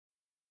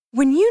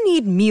When you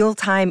need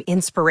mealtime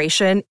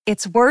inspiration,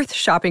 it's worth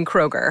shopping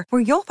Kroger,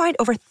 where you'll find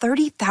over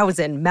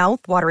 30,000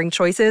 mouth-watering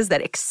choices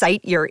that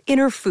excite your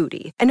inner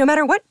foodie. And no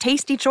matter what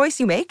tasty choice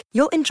you make,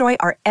 you'll enjoy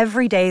our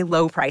everyday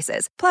low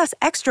prices, plus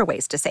extra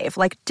ways to save,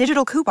 like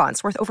digital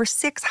coupons worth over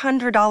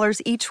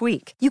 $600 each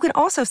week. You can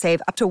also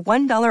save up to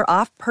 $1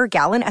 off per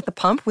gallon at the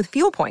pump with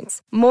fuel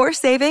points. More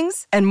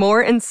savings and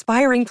more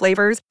inspiring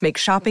flavors make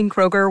shopping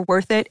Kroger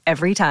worth it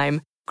every time.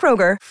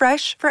 Kroger,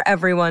 fresh for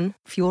everyone.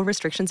 Fuel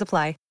restrictions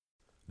apply.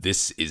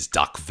 This is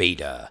Doc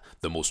Vader,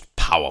 the most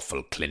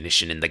powerful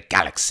clinician in the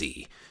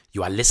galaxy.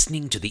 You are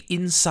listening to the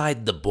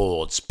Inside the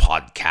Boards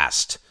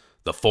podcast.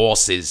 The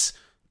force is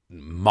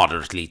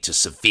moderately to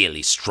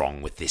severely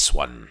strong with this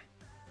one.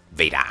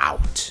 Vader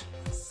out.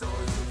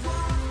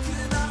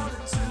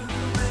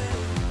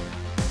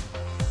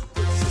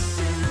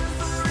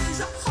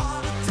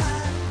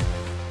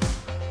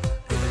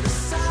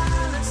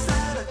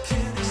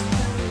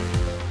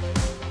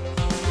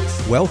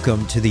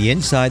 Welcome to the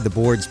Inside the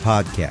Boards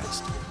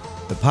podcast,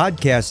 the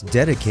podcast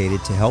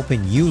dedicated to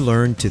helping you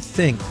learn to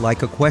think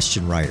like a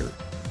question writer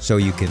so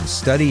you can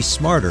study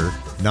smarter,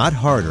 not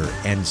harder,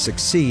 and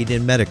succeed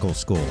in medical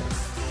school.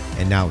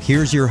 And now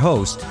here's your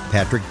host,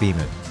 Patrick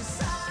Beeman.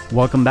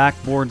 Welcome back,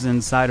 Boards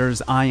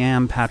Insiders. I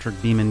am Patrick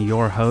Beeman,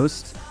 your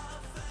host.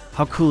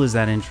 How cool is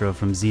that intro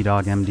from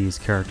Z-Dog MD's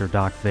character,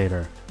 Doc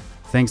Vader?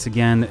 Thanks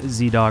again,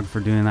 Z-Dog, for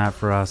doing that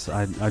for us.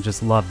 I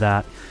just love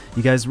that.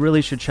 You guys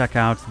really should check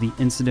out the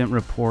Incident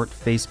Report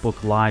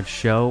Facebook Live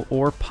show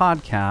or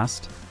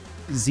podcast.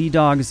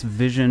 Z-Dog's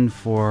vision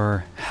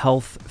for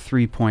Health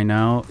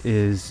 3.0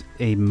 is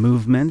a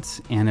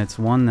movement, and it's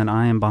one that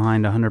I am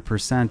behind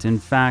 100%. In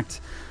fact,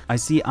 I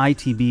see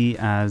ITB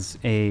as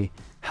a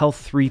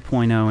Health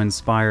 3.0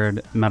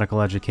 inspired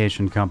medical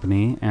education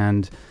company,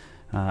 and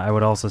I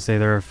would also say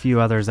there are a few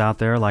others out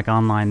there like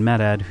Online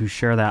MedEd who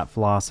share that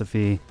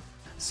philosophy.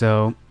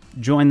 So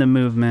join the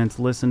movement,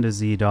 listen to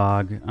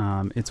Z-Dog.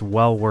 It's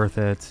well worth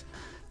it.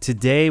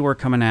 Today we're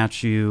coming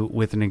at you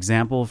with an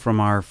example from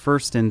our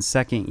first and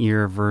second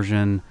year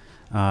version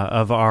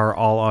of our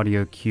all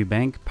audio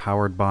QBank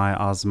powered by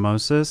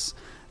Osmosis,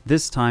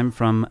 this time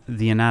from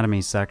the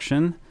anatomy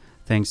section,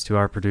 thanks to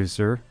our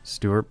producer,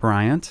 Stuart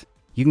Bryant.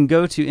 You can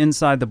go to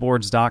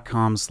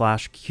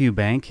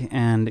insidetheboards.com/QBank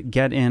and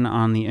get in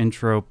on the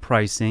intro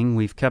pricing.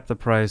 We've kept the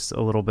price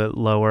a little bit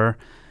lower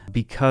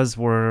because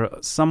we're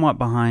somewhat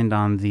behind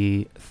on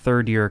the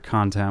third year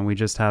content. We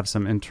just have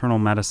some internal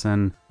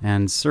medicine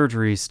and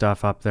surgery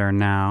stuff up there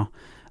now.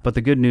 But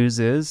the good news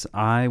is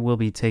I will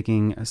be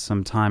taking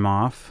some time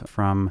off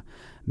from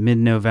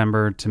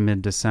mid-November to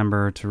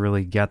mid-December to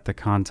really get the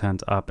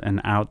content up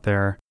and out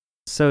there.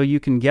 So you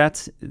can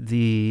get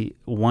the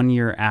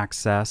 1-year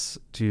access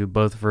to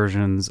both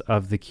versions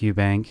of the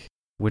QBank,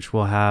 which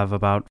will have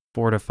about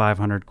 400 to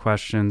 500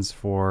 questions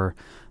for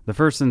the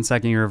first and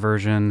second year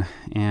version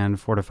and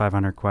 400 to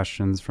 500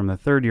 questions from the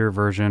third year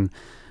version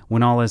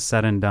when all is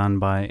said and done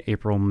by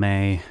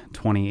April-May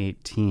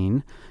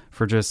 2018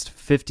 for just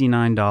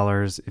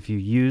 $59 if you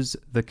use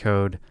the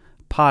code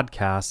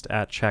podcast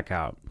at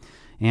checkout.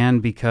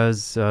 And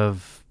because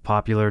of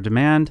popular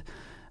demand,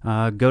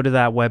 go to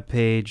that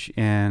webpage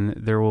and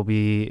there will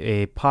be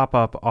a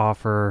pop-up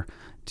offer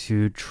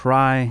to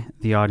try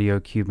the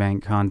audio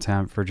QBank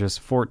content for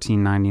just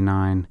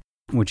 $14.99,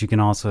 which you can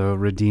also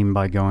redeem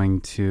by going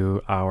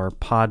to our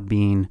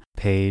Podbean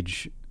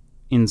page,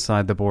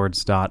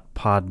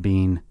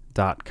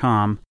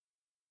 insidetheboards.podbean.com.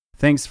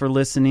 Thanks for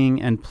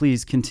listening, and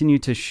please continue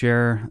to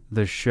share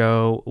the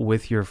show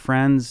with your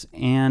friends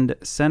and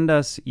send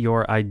us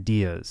your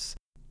ideas.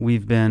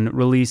 We've been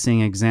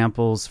releasing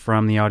examples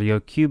from the audio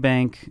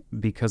QBank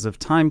because of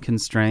time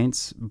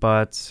constraints,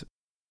 but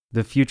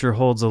the future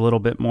holds a little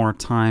bit more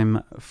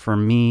time for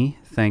me,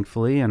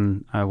 thankfully,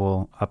 and I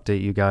will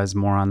update you guys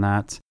more on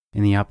that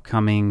in the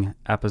upcoming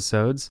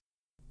episodes.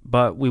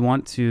 But we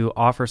want to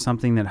offer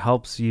something that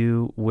helps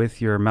you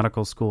with your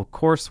medical school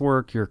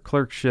coursework, your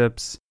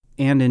clerkships,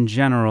 and in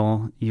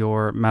general,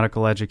 your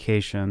medical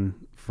education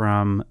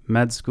from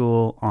med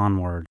school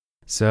onward.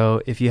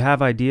 So if you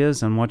have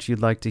ideas on what you'd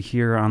like to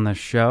hear on the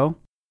show,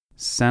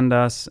 send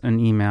us an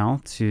email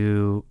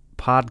to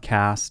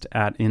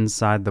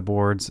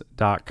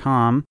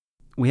podcast@insidetheboards.com.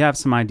 We have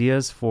some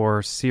ideas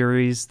for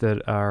series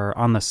that are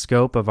on the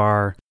scope of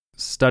our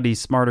Study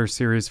Smarter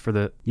series for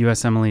the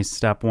USMLE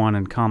Step 1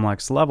 and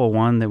COMLEX Level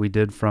 1 that we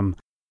did from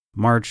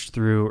March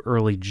through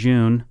early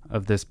June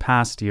of this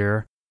past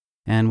year.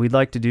 And we'd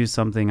like to do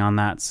something on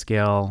that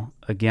scale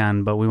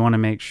again, but we want to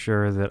make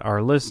sure that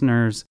our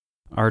listeners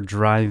are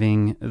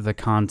driving the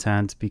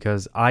content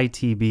because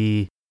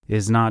ITB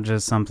is not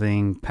just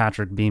something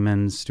Patrick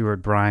Beeman,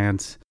 Stuart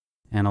Bryant,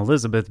 and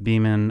Elizabeth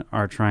Beeman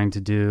are trying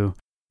to do.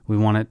 We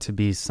want it to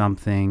be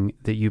something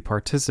that you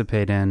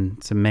participate in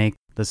to make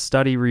the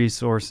study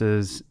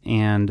resources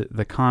and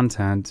the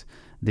content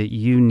that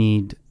you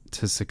need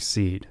to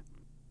succeed.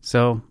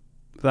 So,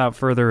 without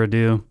further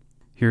ado,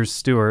 here's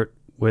Stuart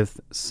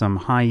with some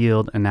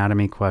high-yield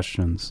anatomy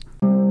questions.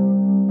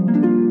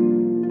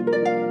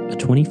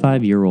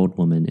 25-year-old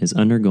woman is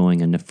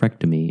undergoing a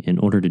nephrectomy in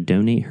order to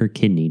donate her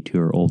kidney to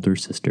her older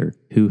sister,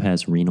 who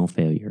has renal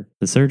failure.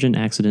 The surgeon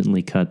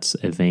accidentally cuts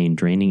a vein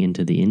draining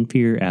into the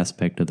inferior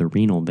aspect of the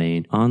renal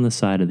vein on the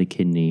side of the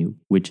kidney,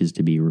 which is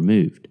to be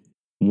removed.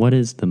 What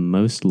is the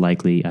most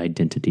likely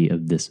identity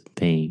of this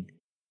vein?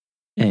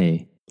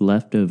 A.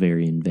 Left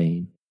ovarian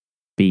vein.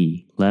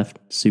 B. Left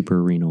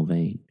suprarenal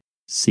vein.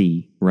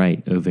 C.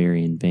 Right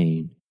ovarian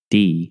vein.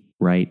 D.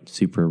 Right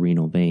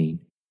suprarenal vein.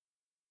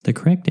 The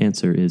correct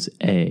answer is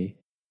A.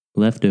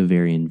 Left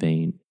ovarian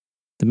vein.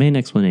 The main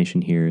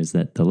explanation here is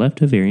that the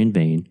left ovarian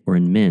vein, or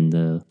in men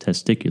the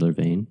testicular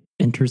vein,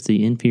 enters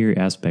the inferior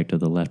aspect of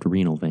the left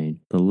renal vein.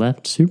 The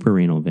left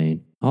suprarenal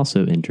vein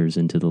also enters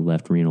into the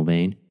left renal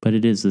vein, but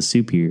it is the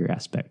superior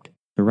aspect.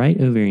 The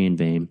right ovarian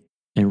vein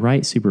and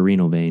right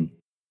suprarenal vein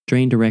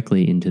drain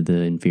directly into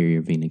the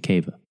inferior vena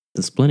cava.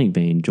 The splenic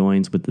vein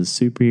joins with the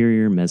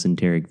superior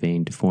mesenteric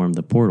vein to form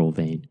the portal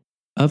vein.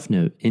 Of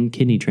note, in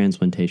kidney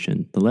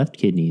transplantation, the left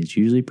kidney is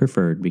usually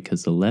preferred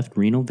because the left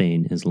renal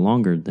vein is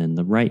longer than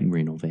the right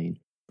renal vein.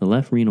 The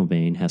left renal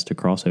vein has to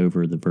cross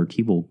over the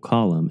vertebral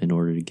column in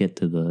order to get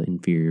to the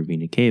inferior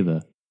vena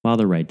cava, while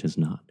the right does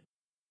not.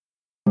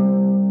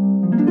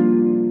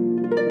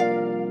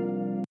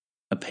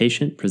 A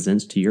patient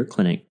presents to your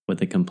clinic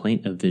with a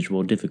complaint of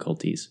visual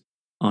difficulties.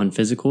 On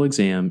physical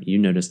exam, you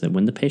notice that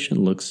when the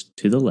patient looks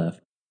to the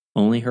left,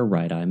 only her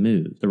right eye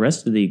moves. The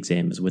rest of the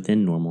exam is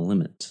within normal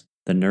limits.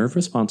 The nerve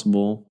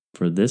responsible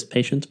for this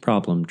patient's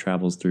problem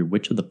travels through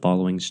which of the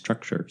following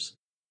structures?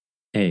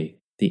 A.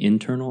 The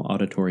internal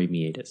auditory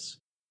meatus.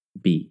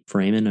 B.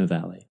 Foramen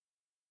ovale.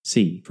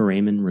 C.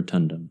 Foramen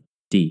rotundum.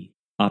 D.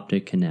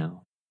 Optic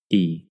canal.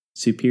 E.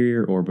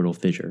 Superior orbital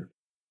fissure.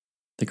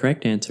 The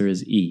correct answer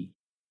is E.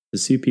 The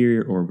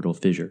superior orbital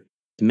fissure.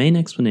 The main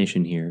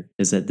explanation here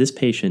is that this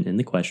patient in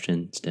the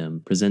question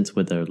stem presents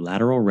with a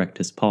lateral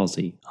rectus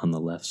palsy on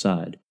the left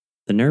side.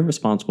 The nerve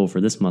responsible for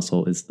this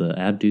muscle is the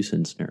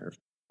abducens nerve,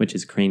 which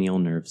is cranial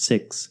nerve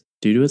 6.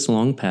 Due to its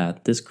long path,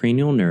 this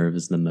cranial nerve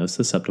is the most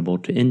susceptible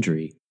to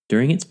injury.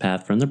 During its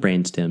path from the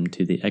brainstem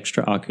to the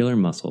extraocular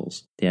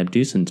muscles, the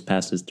abducens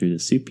passes through the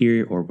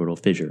superior orbital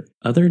fissure.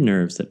 Other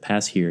nerves that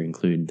pass here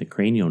include the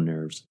cranial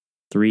nerves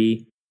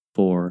 3,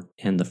 4,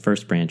 and the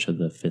first branch of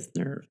the fifth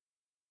nerve.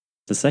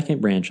 The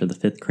second branch of the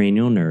fifth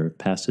cranial nerve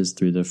passes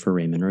through the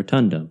foramen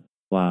rotundum,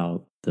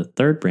 while the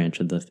third branch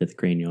of the fifth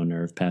cranial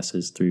nerve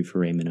passes through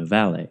foramen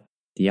ovale.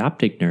 The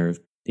optic nerve,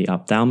 the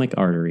ophthalmic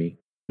artery,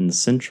 and the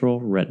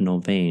central retinal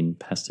vein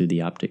pass through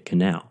the optic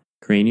canal.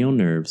 Cranial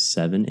nerves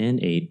 7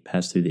 and 8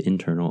 pass through the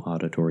internal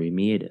auditory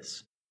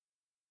meatus.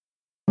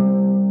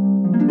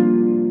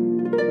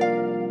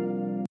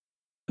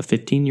 A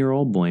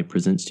 15-year-old boy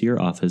presents to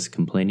your office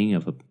complaining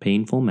of a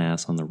painful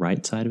mass on the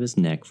right side of his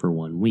neck for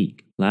 1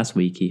 week. Last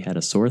week he had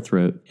a sore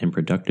throat and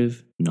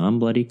productive,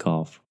 non-bloody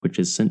cough, which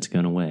has since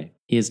gone away.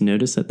 He has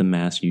noticed that the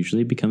mass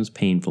usually becomes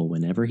painful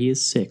whenever he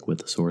is sick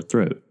with a sore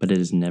throat, but it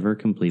is never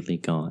completely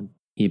gone.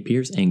 He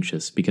appears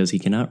anxious because he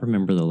cannot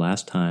remember the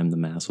last time the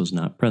mass was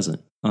not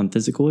present. On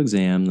physical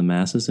exam, the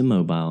mass is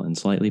immobile and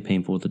slightly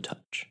painful to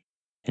touch,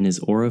 and his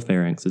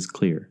oropharynx is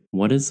clear.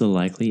 What is the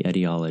likely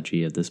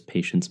etiology of this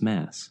patient's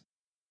mass?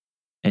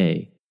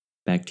 A.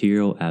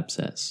 Bacterial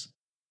abscess.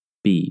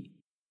 B.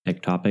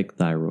 Ectopic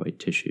thyroid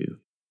tissue.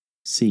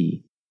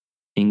 C.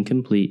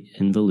 Incomplete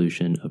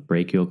involution of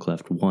brachial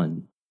cleft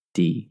 1.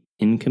 D.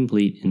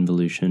 Incomplete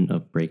involution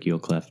of brachial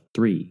cleft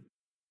 3.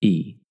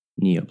 E.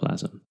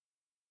 Neoplasm.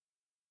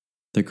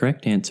 The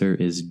correct answer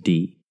is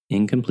D.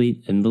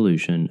 Incomplete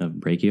involution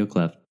of brachial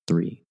cleft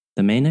 3.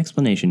 The main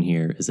explanation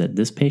here is that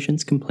this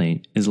patient's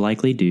complaint is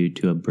likely due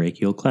to a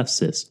brachial cleft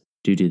cyst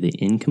due to the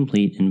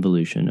incomplete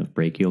involution of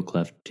brachial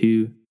cleft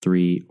 2,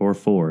 3, or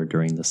 4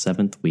 during the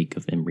 7th week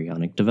of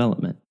embryonic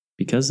development.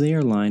 Because they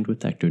are lined with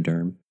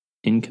ectoderm,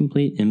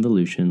 incomplete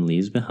involution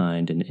leaves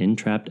behind an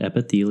entrapped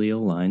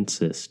epithelial-lined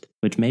cyst,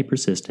 which may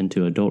persist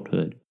into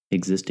adulthood,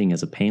 existing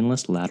as a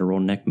painless lateral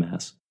neck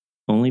mass,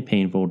 only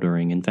painful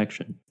during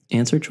infection.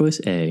 Answer choice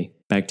A,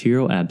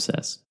 bacterial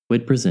abscess,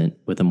 would present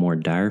with a more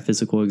dire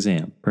physical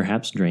exam,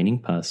 perhaps draining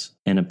pus,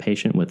 and a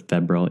patient with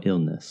febrile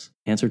illness.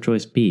 Answer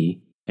choice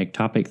B,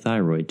 ectopic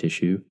thyroid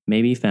tissue,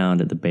 may be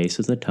found at the base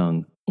of the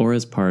tongue or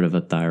as part of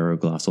a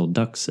thyroglossal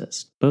duct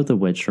cyst, both of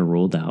which are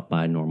ruled out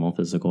by a normal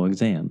physical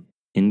exam.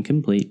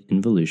 Incomplete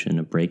involution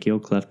of brachial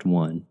cleft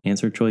 1,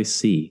 answer choice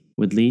C,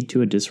 would lead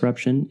to a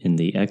disruption in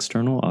the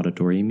external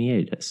auditory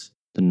meatus,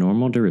 the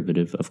normal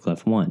derivative of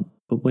cleft 1,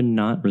 but would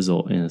not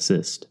result in a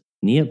cyst.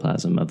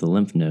 Neoplasm of the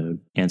lymph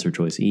node, answer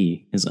choice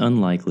E, is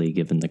unlikely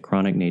given the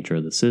chronic nature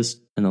of the cyst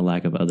and the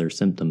lack of other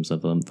symptoms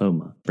of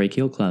lymphoma.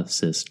 Brachial cleft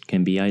cyst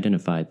can be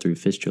identified through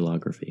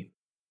fistulography.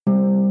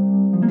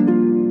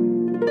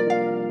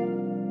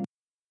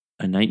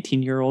 A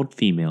 19-year-old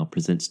female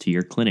presents to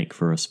your clinic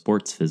for a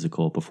sports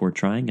physical before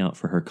trying out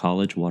for her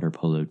college water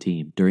polo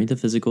team. During the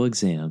physical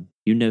exam,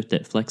 you note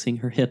that flexing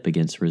her hip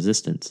against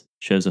resistance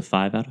shows a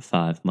 5 out of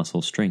 5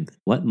 muscle strength.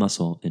 What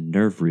muscle and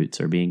nerve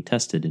roots are being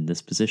tested in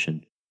this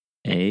position?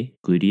 A.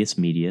 Gluteus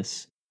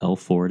medius,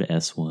 L4 to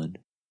S1.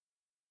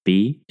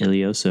 B.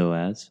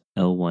 Iliopsoas,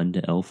 L1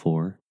 to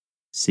L4.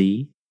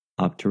 C.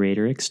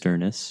 Obturator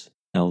externus,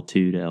 L2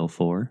 to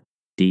L4.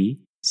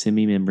 D.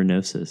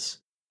 Semimembranosus,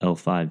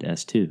 L5 to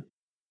S2.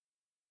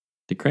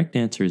 The correct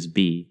answer is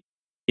B.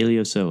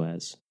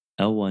 Iliopsoas,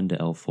 L1 to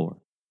L4.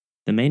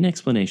 The main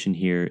explanation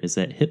here is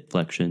that hip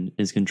flexion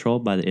is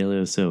controlled by the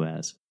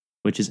iliopsoas,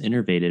 which is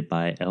innervated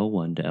by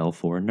L1 to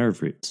L4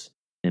 nerve roots,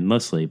 and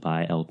mostly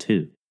by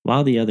L2.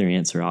 While the other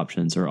answer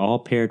options are all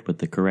paired with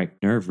the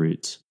correct nerve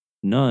roots,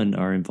 none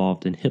are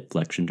involved in hip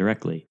flexion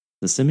directly.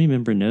 The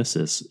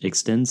semimembranosus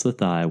extends the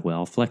thigh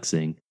while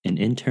flexing and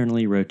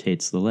internally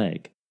rotates the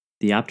leg.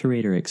 The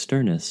obturator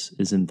externus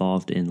is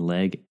involved in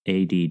leg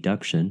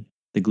adduction.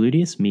 The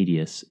gluteus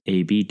medius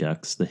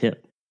abducts the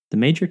hip. The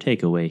major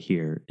takeaway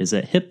here is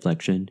that hip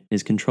flexion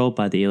is controlled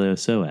by the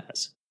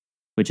iliopsoas,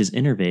 which is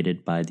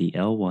innervated by the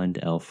L1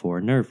 to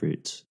L4 nerve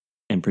roots,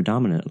 and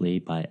predominantly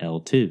by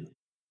L2.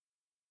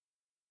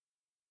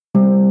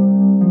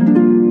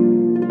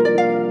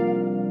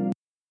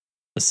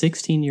 A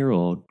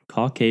 16-year-old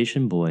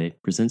Caucasian boy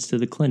presents to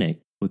the clinic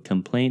with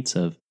complaints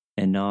of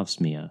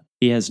anosmia.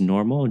 He has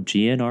normal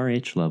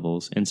GnRH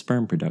levels and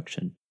sperm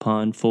production.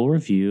 Upon full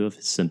review of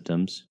his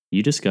symptoms,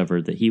 you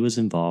discovered that he was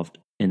involved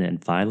in a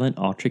violent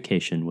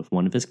altercation with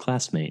one of his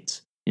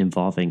classmates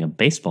involving a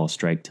baseball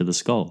strike to the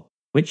skull.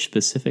 Which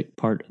specific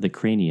part of the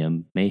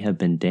cranium may have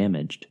been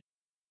damaged?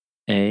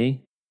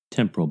 A.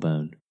 Temporal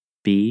bone.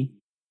 B.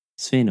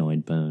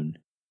 Sphenoid bone.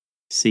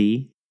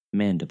 C.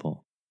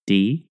 Mandible.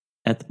 D.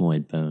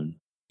 Ethmoid bone.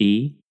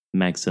 E.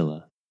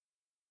 Maxilla.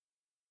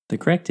 The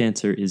correct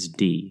answer is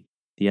D.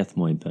 The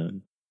ethmoid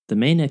bone. The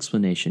main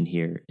explanation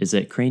here is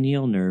that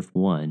cranial nerve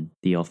 1,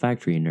 the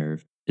olfactory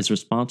nerve, is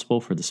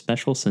responsible for the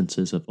special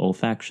senses of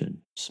olfaction,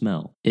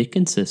 smell. It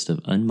consists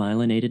of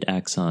unmyelinated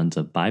axons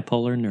of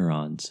bipolar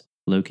neurons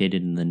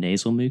located in the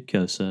nasal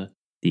mucosa,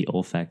 the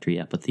olfactory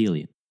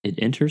epithelium.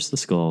 It enters the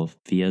skull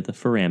via the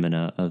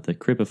foramina of the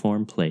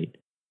cribriform plate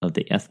of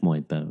the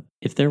ethmoid bone.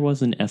 If there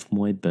was an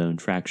ethmoid bone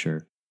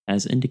fracture,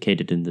 as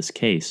indicated in this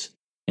case,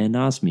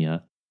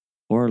 anosmia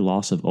or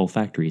loss of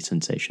olfactory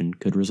sensation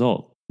could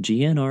result.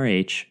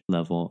 GnRH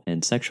level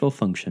and sexual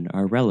function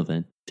are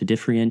relevant to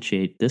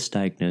differentiate this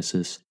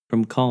diagnosis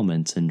from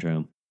Kallmann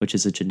syndrome, which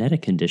is a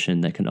genetic condition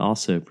that can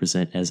also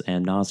present as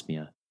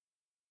anosmia.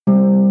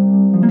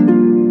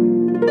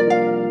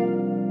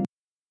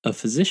 A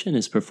physician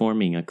is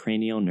performing a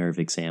cranial nerve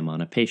exam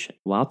on a patient.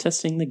 While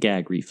testing the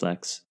gag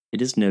reflex,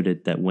 it is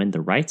noted that when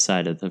the right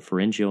side of the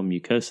pharyngeal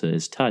mucosa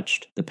is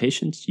touched, the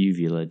patient's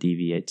uvula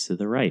deviates to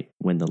the right.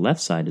 When the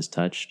left side is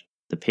touched,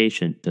 the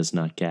patient does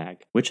not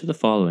gag. Which of the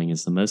following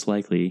is the most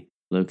likely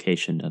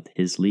location of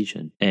his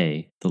lesion?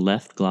 A. The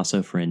left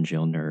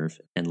glossopharyngeal nerve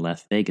and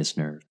left vagus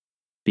nerve.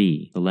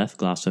 B. The left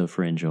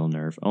glossopharyngeal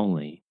nerve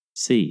only.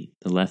 C.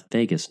 The left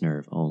vagus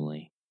nerve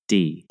only.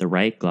 D. The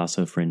right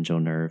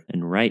glossopharyngeal nerve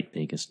and right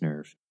vagus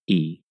nerve.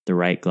 E. The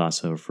right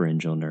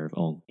glossopharyngeal nerve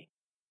only.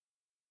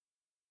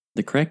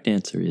 The correct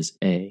answer is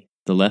A.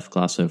 The left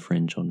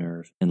glossopharyngeal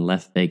nerve and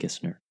left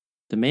vagus nerve.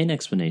 The main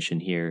explanation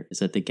here is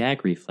that the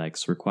gag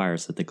reflex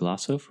requires that the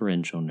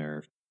glossopharyngeal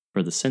nerve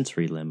for the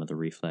sensory limb of the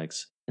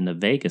reflex and the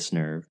vagus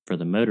nerve for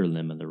the motor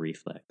limb of the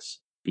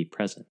reflex be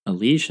present. A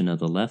lesion of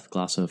the left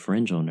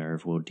glossopharyngeal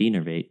nerve will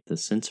denervate the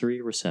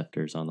sensory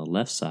receptors on the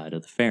left side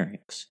of the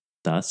pharynx.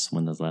 Thus,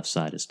 when the left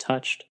side is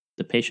touched,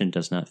 the patient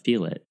does not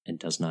feel it and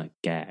does not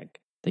gag.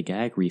 The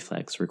gag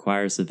reflex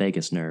requires the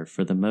vagus nerve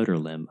for the motor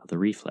limb of the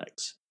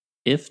reflex.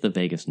 If the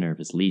vagus nerve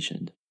is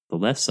lesioned, the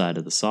left side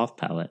of the soft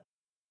palate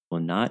will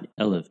not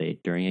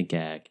elevate during a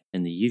gag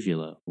and the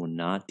uvula will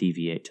not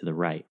deviate to the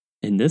right.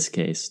 In this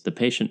case, the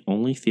patient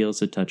only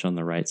feels a touch on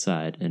the right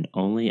side and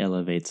only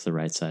elevates the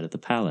right side of the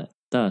palate.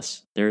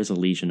 Thus, there is a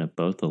lesion of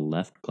both the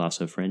left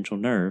glossopharyngeal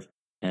nerve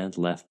and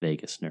left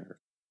vagus nerve.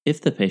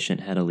 If the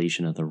patient had a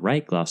lesion of the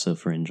right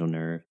glossopharyngeal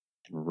nerve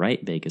and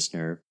right vagus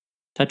nerve,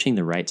 touching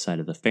the right side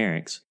of the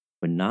pharynx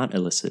would not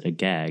elicit a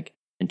gag,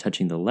 and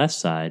touching the left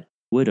side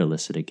would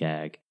elicit a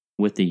gag,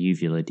 with the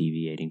uvula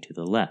deviating to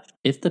the left.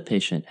 If the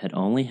patient had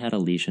only had a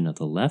lesion of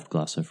the left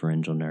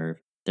glossopharyngeal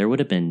nerve, there would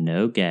have been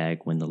no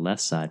gag when the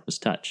left side was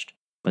touched,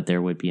 but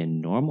there would be a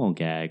normal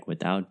gag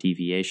without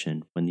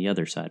deviation when the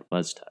other side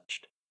was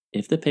touched.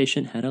 If the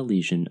patient had a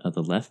lesion of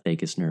the left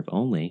vagus nerve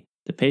only,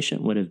 the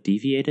patient would have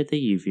deviated the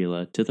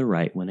uvula to the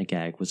right when a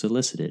gag was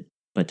elicited,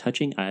 but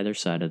touching either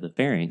side of the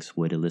pharynx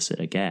would elicit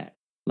a gag.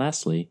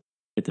 Lastly,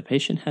 if the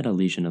patient had a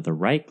lesion of the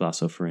right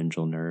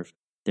glossopharyngeal nerve,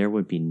 there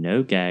would be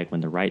no gag when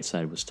the right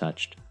side was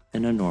touched,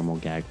 and a normal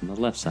gag when the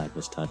left side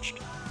was touched.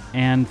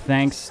 And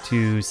thanks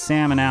to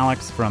Sam and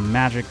Alex from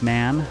Magic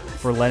Man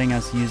for letting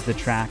us use the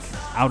track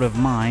Out of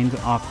Mind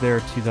off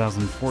their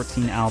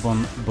 2014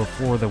 album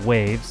Before the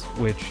Waves,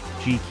 which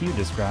GQ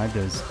described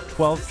as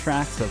 12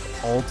 tracks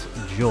of alt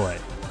joy.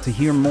 To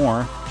hear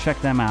more,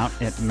 check them out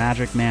at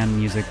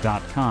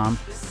magicmanmusic.com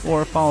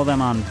or follow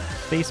them on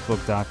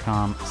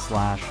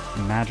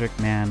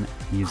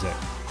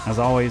facebook.com/magicmanmusic. As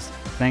always,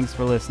 thanks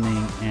for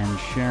listening and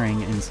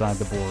sharing Inside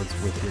the Boards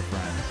with your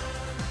friends.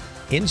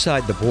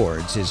 Inside the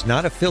Boards is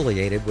not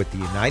affiliated with the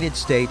United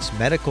States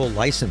Medical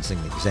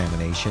Licensing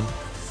Examination,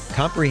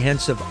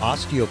 Comprehensive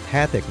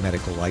Osteopathic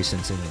Medical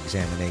Licensing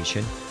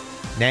Examination,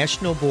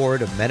 National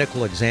Board of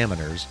Medical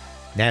Examiners,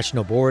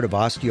 National Board of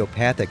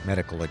Osteopathic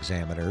Medical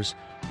Examiners,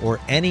 or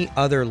any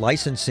other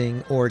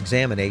licensing or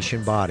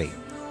examination body.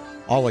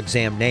 All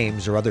exam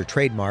names or other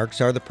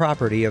trademarks are the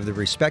property of the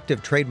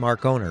respective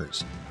trademark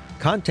owners.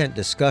 Content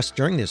discussed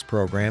during this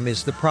program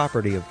is the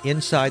property of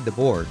Inside the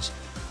Boards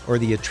or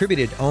the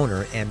attributed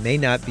owner and may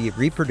not be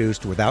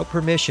reproduced without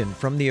permission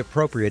from the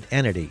appropriate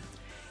entity.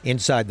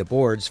 Inside the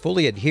Boards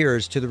fully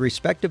adheres to the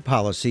respective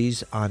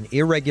policies on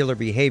irregular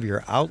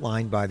behavior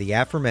outlined by the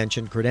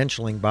aforementioned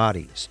credentialing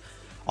bodies.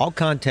 All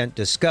content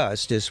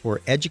discussed is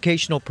for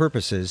educational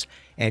purposes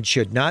and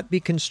should not be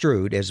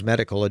construed as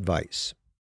medical advice.